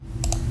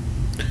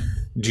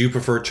Do you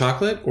prefer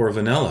chocolate or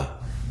vanilla?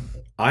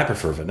 I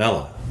prefer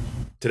vanilla.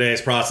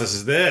 Today's process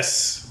is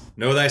this.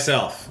 Know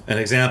thyself. An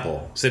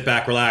example. Sit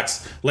back,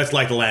 relax. Let's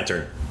light the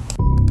lantern.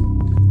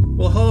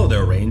 Well, hello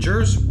there,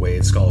 Rangers.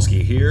 Wade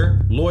Skalski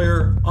here,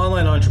 lawyer,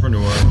 online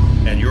entrepreneur,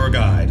 and your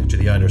guide to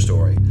the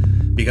understory.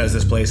 Because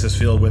this place is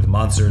filled with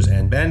monsters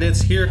and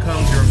bandits, here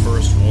comes your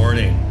first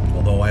warning.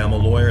 Although I am a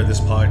lawyer,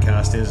 this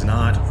podcast is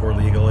not for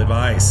legal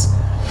advice.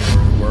 In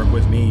order to work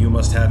with me, you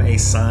must have a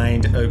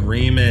signed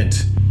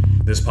agreement.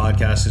 This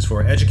podcast is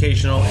for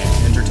educational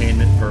and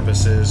entertainment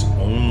purposes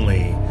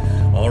only.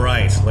 All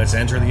right, let's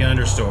enter the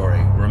understory.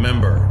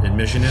 Remember,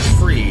 admission is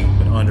free,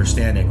 but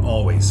understanding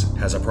always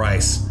has a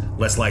price.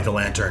 Let's light the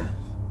lantern.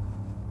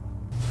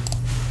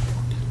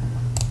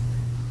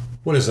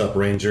 What is up,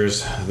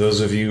 Rangers? Those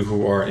of you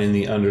who are in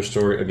the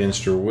understory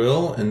against your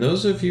will, and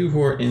those of you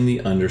who are in the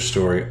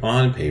understory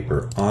on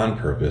paper, on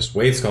purpose.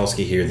 Wade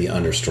Skalski here, the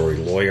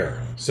understory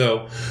lawyer.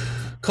 So,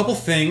 couple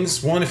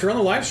things. One, if you're on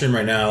the live stream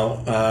right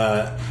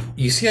now,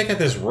 you see I got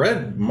this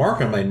red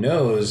mark on my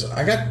nose.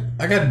 I got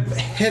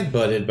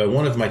headbutted by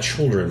one of my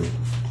children,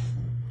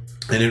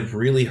 and it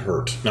really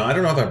hurt. Now I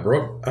don't know if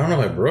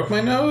I broke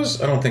my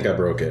nose. I don't think I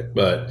broke it,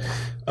 but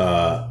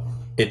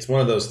it's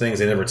one of those things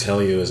they never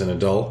tell you as an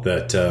adult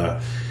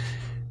that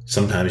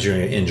sometimes you're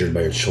going to get injured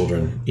by your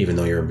children, even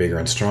though you're bigger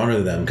and stronger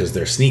than them, because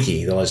they're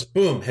sneaky. They'll just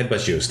boom,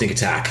 headbutt you, sneak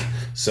attack.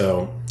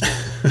 So.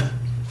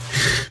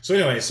 So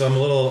anyway,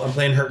 I'm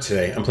playing hurt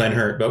today.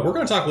 But we're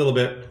going to talk a little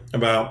bit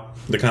about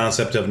the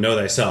concept of know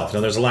thyself. Now,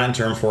 there's a Latin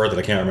term for it that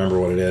I can't remember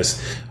what it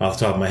is off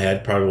the top of my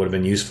head. Probably would have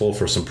been useful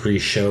for some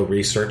pre-show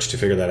research to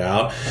figure that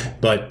out.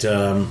 But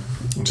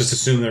just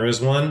assume there is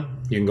one.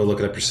 You can go look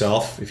it up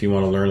yourself if you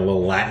want to learn a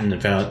little Latin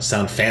and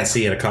sound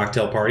fancy at a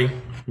cocktail party.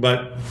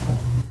 But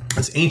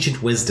it's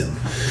ancient wisdom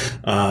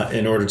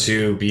in order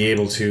to be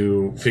able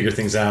to figure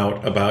things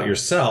out about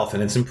yourself.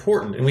 And it's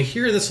important. And we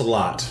hear this a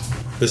lot.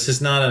 This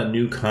is not a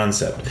new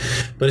concept,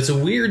 but it's a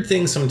weird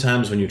thing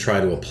sometimes when you try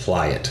to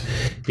apply it,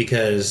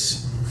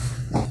 because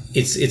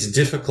it's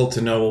difficult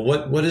to know,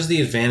 well, what is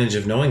the advantage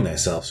of knowing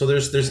thyself? So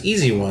there's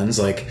easy ones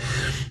like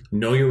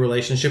know your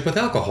relationship with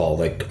alcohol.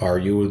 Like, are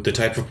you the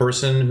type of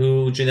person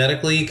who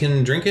genetically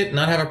can drink it and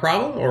not have a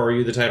problem? Or are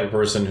you the type of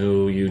person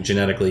who you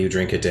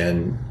drink it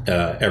and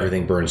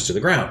everything burns to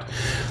the ground?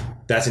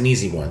 That's an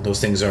easy one.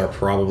 Those things are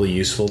probably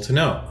useful to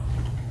know.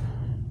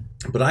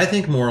 But I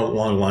think more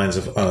along the lines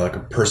of like a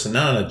person,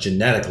 not on a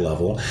genetic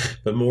level,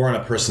 but more on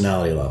a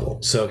personality level.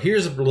 So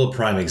here's a little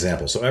prime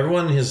example. So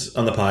everyone who's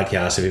on the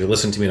podcast, if you've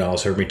listened to me at all,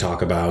 has heard me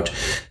talk about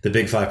the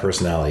Big Five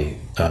personality.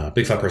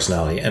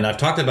 And I've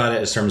talked about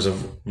it in terms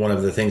of one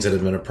of the things that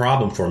have been a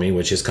problem for me,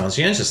 which is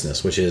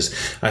conscientiousness, which is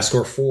I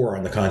score 4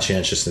 on the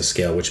conscientiousness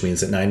scale, which means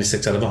that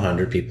 96 out of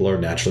 100 people are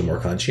naturally more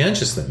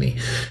conscientious than me.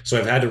 So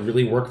I've had to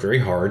really work very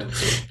hard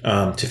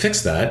to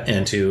fix that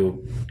and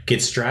to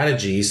get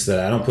strategies that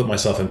I don't put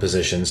myself in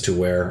positions to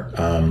where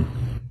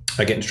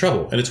I get into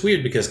trouble. And it's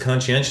weird because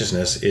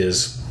conscientiousness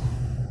is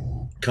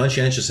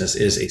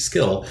a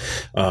skill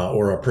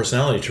or a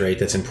personality trait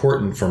that's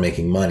important for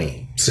making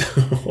money.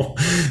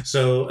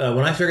 So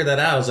when I figured that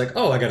out, I was like,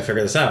 oh, I got to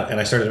figure this out. And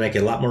I started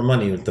making a lot more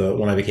money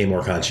when I became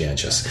more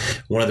conscientious.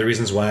 One of the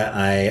reasons why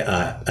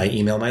I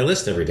email my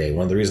list every day,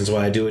 one of the reasons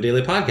why I do a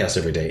daily podcast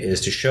every day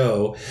is to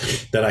show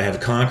that I have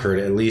conquered,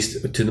 at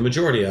least to the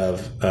majority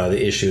of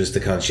the issues,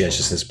 the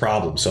conscientiousness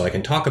problem. So I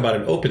can talk about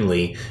it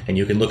openly and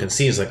you can look and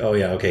see, it's like, oh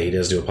yeah, okay, he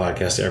does do a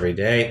podcast every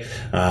day.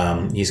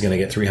 He's going to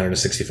get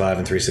 365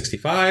 and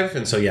 365.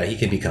 And so, yeah, he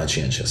can be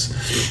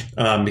conscientious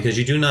because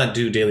you do not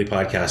do daily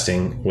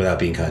podcasting without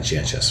being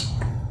conscientious.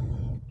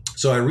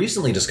 So I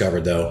recently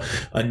discovered, though,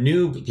 a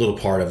new little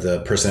part of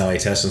the personality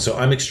test. And so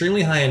I'm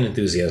extremely high in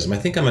enthusiasm. I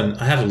think I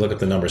have to look up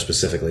the number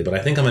specifically, but I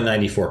think I'm a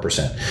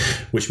 94%,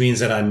 which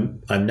means that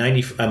I'm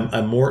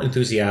more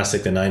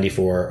enthusiastic than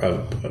 94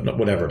 of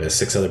whatever it is,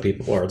 6 other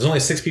people, or there's only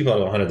 6 people out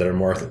of 100 that are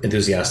more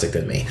enthusiastic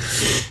than me.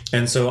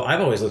 And so I've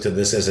always looked at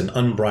this as an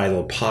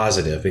unbridled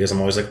positive because I'm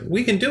always like,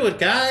 we can do it,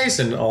 guys,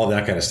 and all of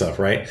that kind of stuff,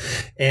 right?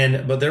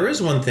 But there is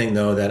one thing,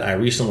 though, that I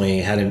recently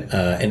had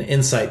an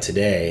insight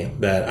today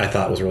that I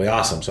thought was really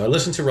awesome. So I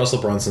listen to Russell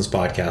Brunson's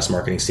podcast,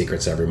 Marketing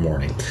Secrets, every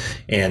morning.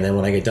 And then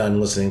when I get done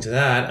listening to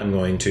that, I'm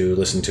going to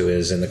listen to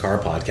his In the Car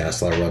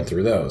podcast. I'll run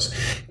through those.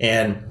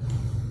 And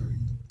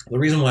the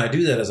reason why I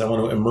do that is I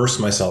want to immerse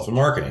myself in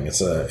marketing.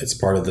 It's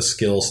part of the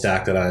skill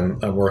stack that I'm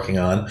working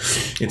on.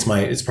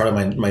 It's part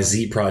of my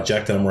Z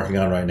project that I'm working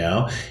on right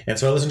now. And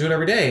so I listen to it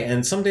every day.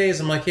 And some days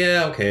I'm like,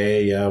 yeah,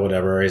 okay, yeah,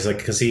 whatever. He's like,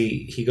 because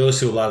he goes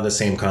through a lot of the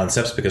same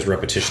concepts because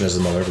repetition is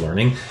the mother of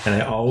learning. And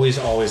I always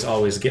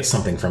get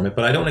something from it.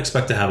 But I don't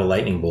expect to have a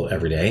lightning bolt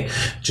every day.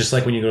 Just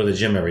like when you go to the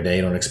gym every day,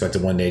 you don't expect to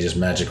one day just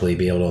magically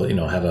be able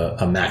to, have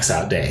a max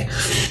out day.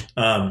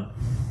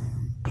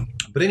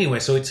 But anyway,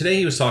 so today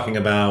he was talking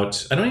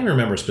about, I don't even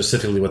remember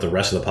specifically what the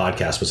rest of the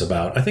podcast was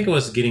about. I think it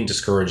was getting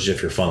discouraged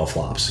if your funnel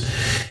flops.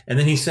 And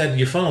then he said,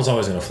 your funnel's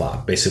always going to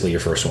flop, basically your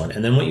first one.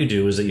 And then what you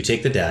do is that you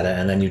take the data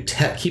and then you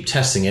keep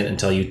testing it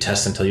until you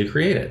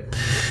create it.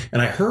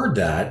 And I heard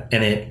that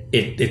and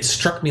it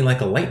struck me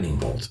like a lightning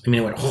bolt. I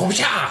mean, it went, oh,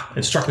 yeah!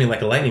 It struck me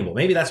like a lightning bolt.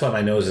 Maybe that's why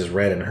my nose is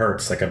red and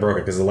hurts, like I broke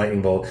it, because the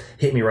lightning bolt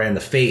hit me right in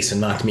the face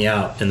and knocked me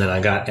out. And then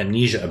I got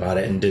amnesia about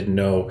it and didn't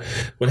know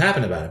what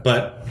happened about it.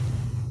 But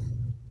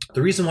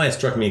the reason why it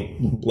struck me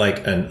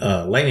like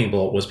a lightning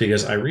bolt was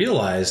because I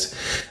realized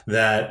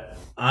that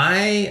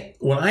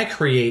when I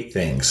create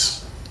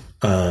things,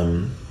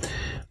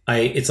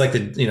 it's like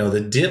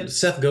the dip.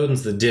 Seth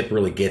Godin's The Dip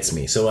really gets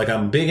me. So like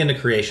I'm big into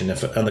creation.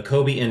 If on the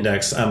Kobe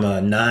index, I'm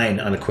a 9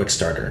 on a quick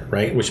starter,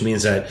 right? Which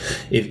means that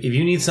if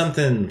you need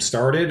something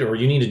started, or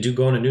you need to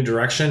go in a new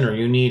direction, or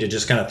you need to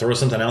just kind of throw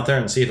something out there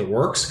and see if it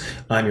works,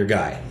 I'm your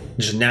guy.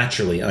 Just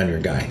naturally, I'm your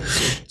guy.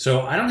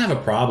 So I don't have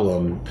a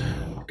problem.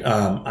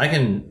 I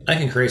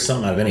can create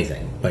something out of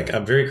anything. Like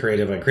I'm very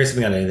creative. I can create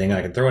something out of anything.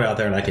 I can throw it out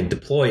there and I can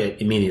deploy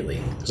it immediately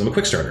because I'm a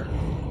quick starter.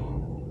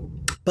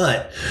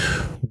 But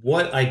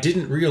what I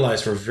didn't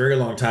realize for a very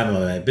long time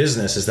in my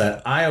business is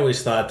that I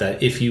always thought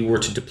that if you were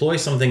to deploy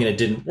something and it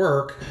didn't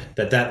work,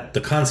 that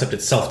the concept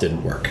itself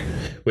didn't work,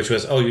 which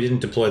was, oh, you didn't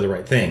deploy the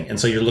right thing. And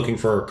so you're looking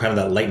for kind of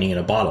that lightning in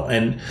a bottle.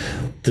 And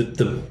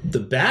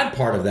the bad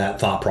part of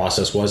that thought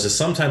process is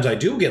sometimes I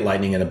do get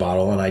lightning in a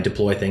bottle and I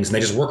deploy things and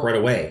they just work right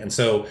away. And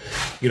so,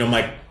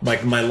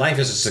 my life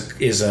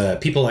is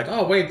people like,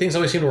 oh, wait, things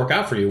always seem to work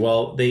out for you.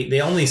 Well,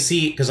 they only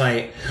see, because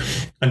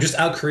I'm just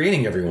out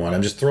creating everyone.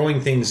 I'm just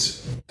throwing things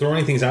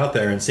out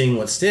there and seeing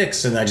what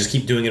sticks, and I just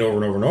keep doing it over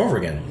and over and over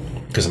again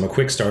because I'm a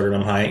quick starter and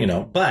I'm high,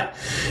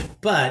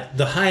 But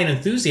the high and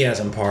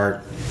enthusiasm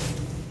part,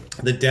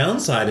 the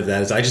downside of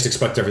that is I just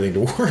expect everything to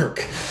work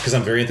because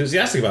I'm very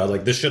enthusiastic about it.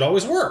 Like, this should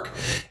always work.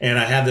 And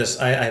I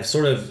have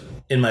sort of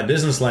in my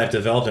business life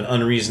developed an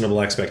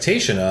unreasonable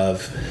expectation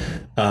of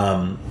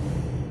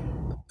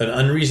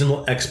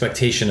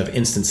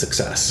instant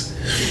success.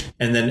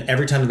 And then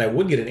every time that I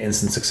would get an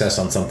instant success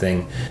on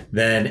something,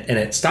 and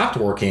it stopped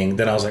working,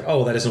 then I was like, oh,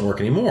 well, that doesn't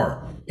work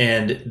anymore.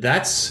 And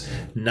that's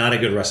not a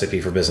good recipe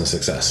for business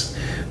success.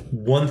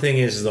 One thing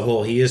is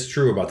he is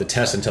true about the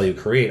test until you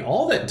create.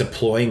 All that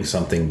deploying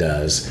something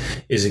does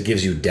is it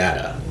gives you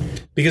data.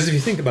 Because if you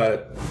think about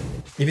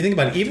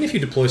it, even if you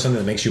deploy something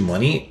that makes you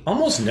money,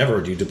 almost never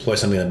do you deploy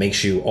something that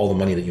makes you all the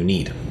money that you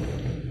need.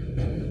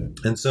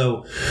 And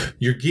so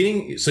you're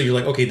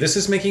like, okay, this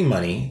is making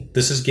money.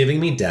 This is giving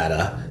me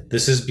data.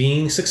 This is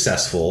being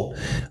successful.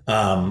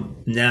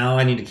 Now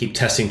I need to keep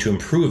testing to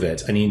improve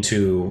it. I need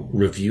to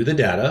review the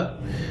data,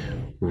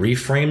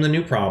 reframe the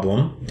new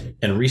problem,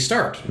 and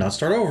restart. Not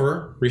start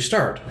over,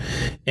 restart.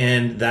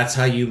 And that's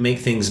how you make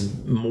things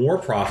more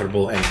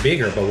profitable and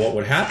bigger. But what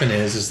would happen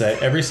is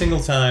that every single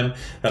time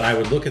that I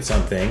would look at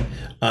something,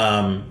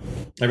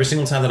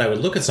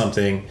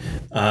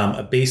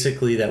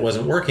 basically that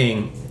wasn't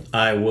working,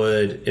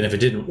 and if it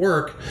didn't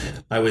work,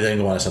 I would then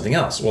go on to something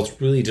else. Well,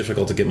 it's really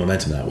difficult to get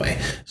momentum that way.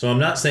 So I'm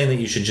not saying that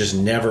you should just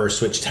never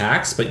switch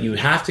tacks, but you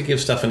have to give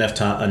stuff enough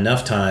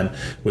time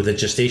with a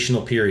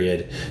gestational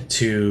period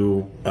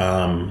to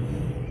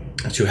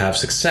have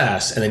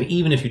success. And then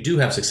even if you do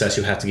have success,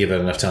 you have to give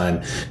it enough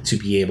time to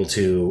be able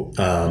to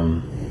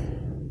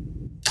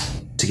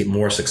get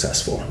more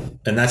successful.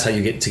 And that's how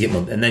you get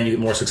and then you get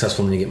more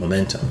successful and then you get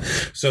momentum.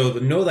 So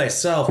the know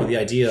thyself, or the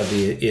idea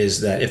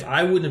is that if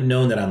I wouldn't have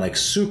known that I'm like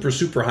super,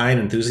 super high in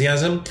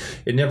enthusiasm,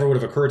 it never would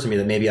have occurred to me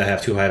that maybe I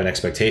have too high of an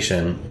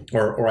expectation.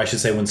 Or I should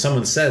say, when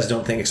someone says,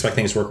 expect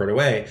things to work right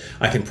away,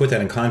 I can put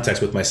that in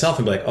context with myself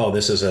and be like, oh,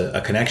 this is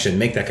a connection,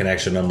 make that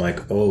connection. I'm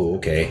like, oh,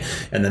 okay.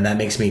 And then that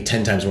makes me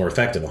 10 times more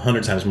effective,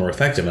 100 times more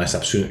effective. And I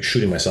stop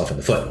shooting myself in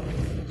the foot.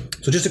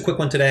 So just a quick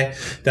one today.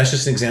 That's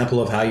just an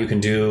example of how you can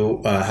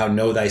do, how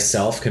know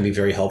thyself can be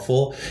very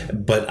helpful.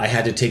 But I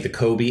had to take the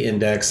Kobe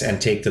index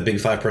and take the Big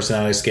 5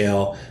 personality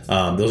scale.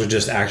 Those are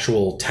just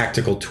actual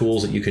tactical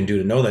tools that you can do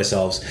to know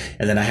thyself.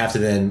 And then I have to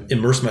then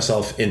immerse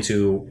myself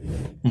into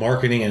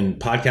marketing and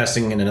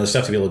podcasting and other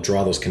stuff to be able to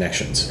draw those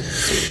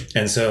connections.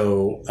 And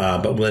so,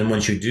 but then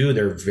once you do,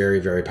 they're very,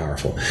 very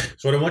powerful.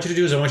 So what I want you to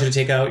do is I want you to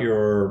take out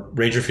your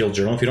Ranger Field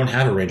journal. If you don't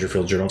have a Ranger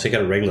Field journal, take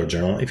out a regular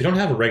journal. If you don't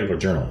have a regular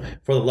journal,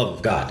 for the love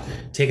of God,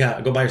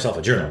 go buy yourself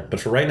a journal. But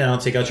for right now,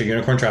 take out your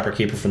Unicorn Trapper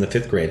Keeper from the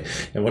 5th grade.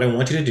 And what I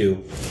want you to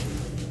do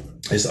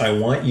is I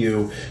want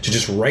you to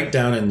just write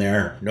down in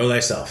there, know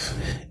thyself.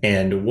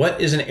 And what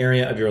is an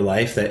area of your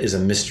life that is a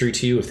mystery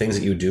to you, of things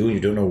that you do and you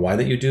don't know why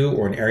that you do,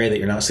 or an area that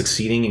you're not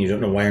succeeding and you don't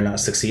know why you're not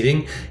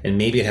succeeding. And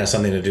maybe it has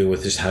something to do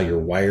with just how you're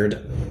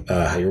wired,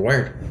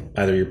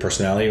 either your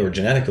personality or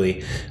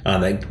genetically,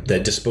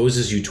 that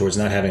disposes you towards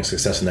not having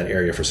success in that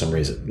area for some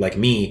reason. Like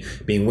me,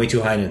 being way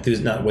too high in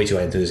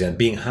enthusiasm,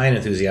 being high in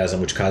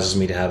enthusiasm, which causes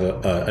me to have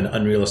an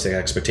unrealistic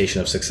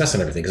expectation of success and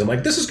everything. Because I'm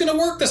like, this is going to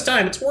work this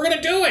time. We're going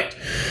to do it.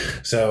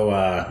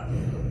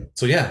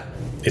 So yeah,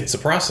 it's a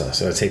process,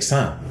 so it takes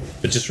time.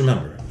 But just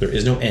remember, there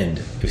is no end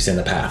if you stay on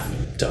the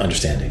path to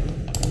understanding.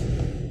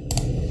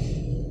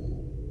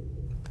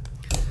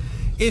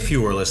 If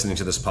you are listening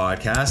to this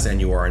podcast and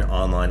you are an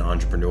online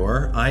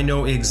entrepreneur, I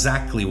know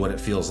exactly what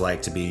it feels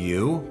like to be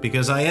you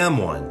because I am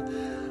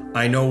one.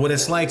 I know what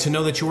it's like to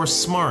know that you are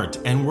smart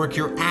and work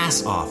your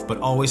ass off but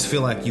always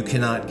feel like you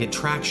cannot get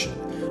traction.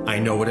 I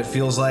know what it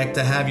feels like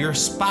to have your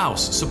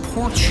spouse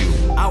support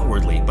you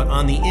outwardly, but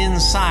on the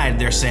inside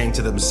they're saying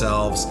to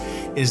themselves,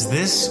 is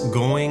this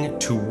going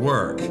to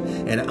work?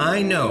 And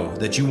I know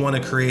that you want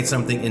to create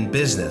something in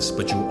business,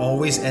 but you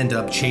always end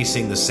up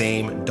chasing the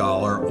same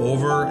dollar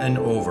over and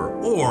over.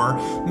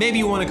 Or maybe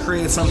you want to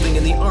create something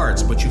in the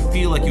arts, but you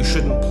feel like you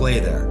shouldn't play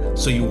there.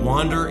 So you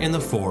wander in the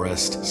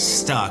forest,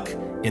 stuck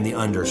in the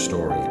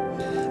understory.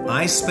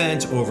 I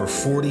spent over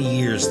 40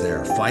 years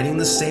there fighting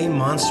the same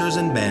monsters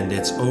and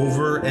bandits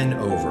over and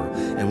over.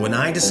 And when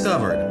I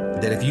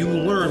discovered that if you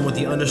learn what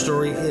the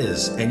understory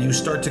is and you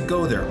start to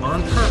go there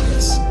on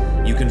purpose,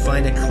 you can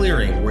find a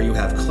clearing where you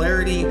have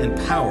clarity and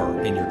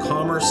power in your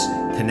commerce,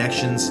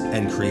 connections,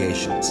 and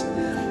creations.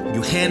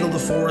 You handle the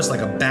forest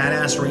like a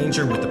badass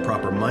ranger with the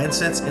proper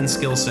mindsets and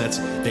skill sets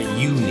that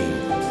you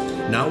need.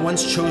 Not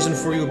once chosen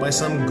for you by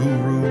some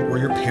guru or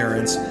your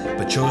parents,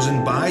 but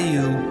chosen by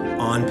you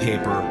on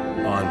paper,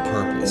 on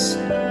purpose.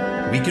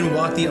 We can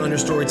walk the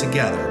understory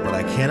together, but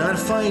I cannot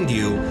find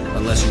you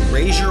unless you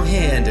raise your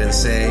hand and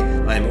say,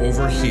 I'm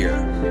over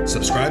here.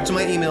 Subscribe to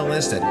my email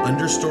list at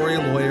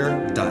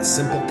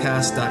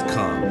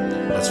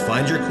understorylawyer.simplecast.com. Let's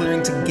find your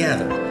clearing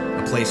together,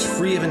 a place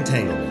free of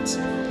entanglements,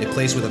 a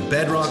place with a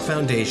bedrock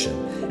foundation,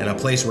 and a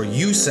place where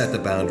you set the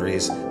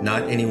boundaries,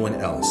 not anyone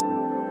else.